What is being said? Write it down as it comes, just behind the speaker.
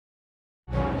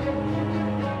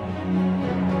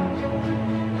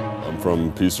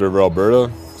from Peace River,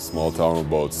 Alberta, small town of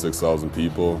about 6,000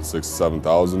 people, 6,000 to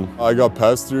 7,000. I got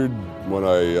pestered when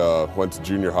I went to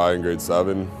junior high in grade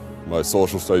 7. My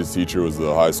social studies teacher was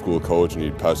the high school coach, and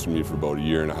he'd pestered me for about a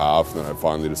year and a half. Then I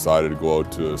finally decided to go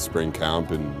out to a spring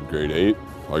camp in grade 8.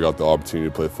 I got the opportunity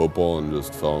to play football and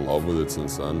just fell in love with it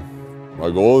since then. My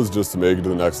goal is just to make it to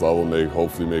the next level,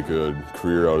 hopefully make a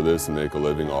career out of this and make a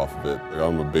living off of it.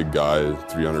 I'm a big guy,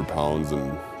 300 pounds,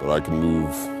 but I can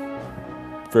move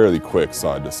fairly quick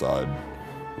side to side.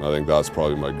 And I think that's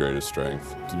probably my greatest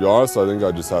strength. To be honest, I think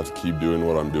I just have to keep doing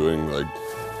what I'm doing. Like,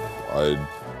 I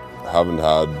haven't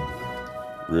had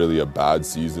really a bad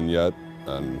season yet,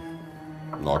 and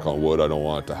knock on wood, I don't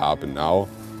want it to happen now.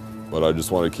 But I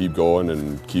just want to keep going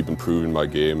and keep improving my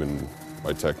game and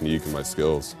my technique and my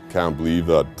skills. Can't believe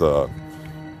that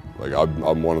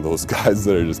I'm one of those guys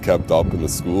that are just kept up in the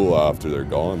school after they're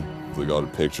gone. They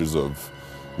got pictures of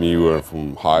me went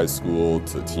from high school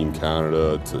to Team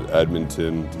Canada to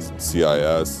Edmonton to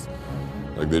CIS.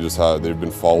 Like they've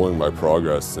been following my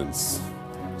progress since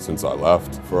I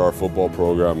left. For our football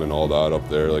program and all that up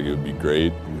there, like it would be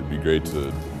great. It'd be great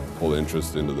to pull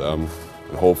interest into them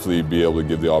and hopefully be able to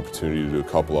give the opportunity to a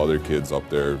couple other kids up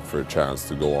there for a chance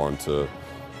to go on to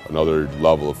another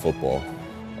level of football.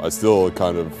 I still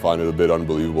kind of find it a bit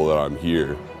unbelievable that I'm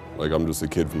here. Like I'm just a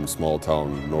kid from a small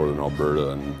town in northern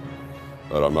Alberta, and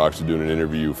that I'm actually doing an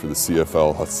interview for the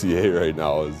CFL.ca right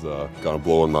now is kind of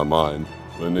blowing my mind.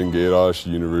 Linden Gaydosh,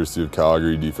 University of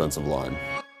Calgary defensive line.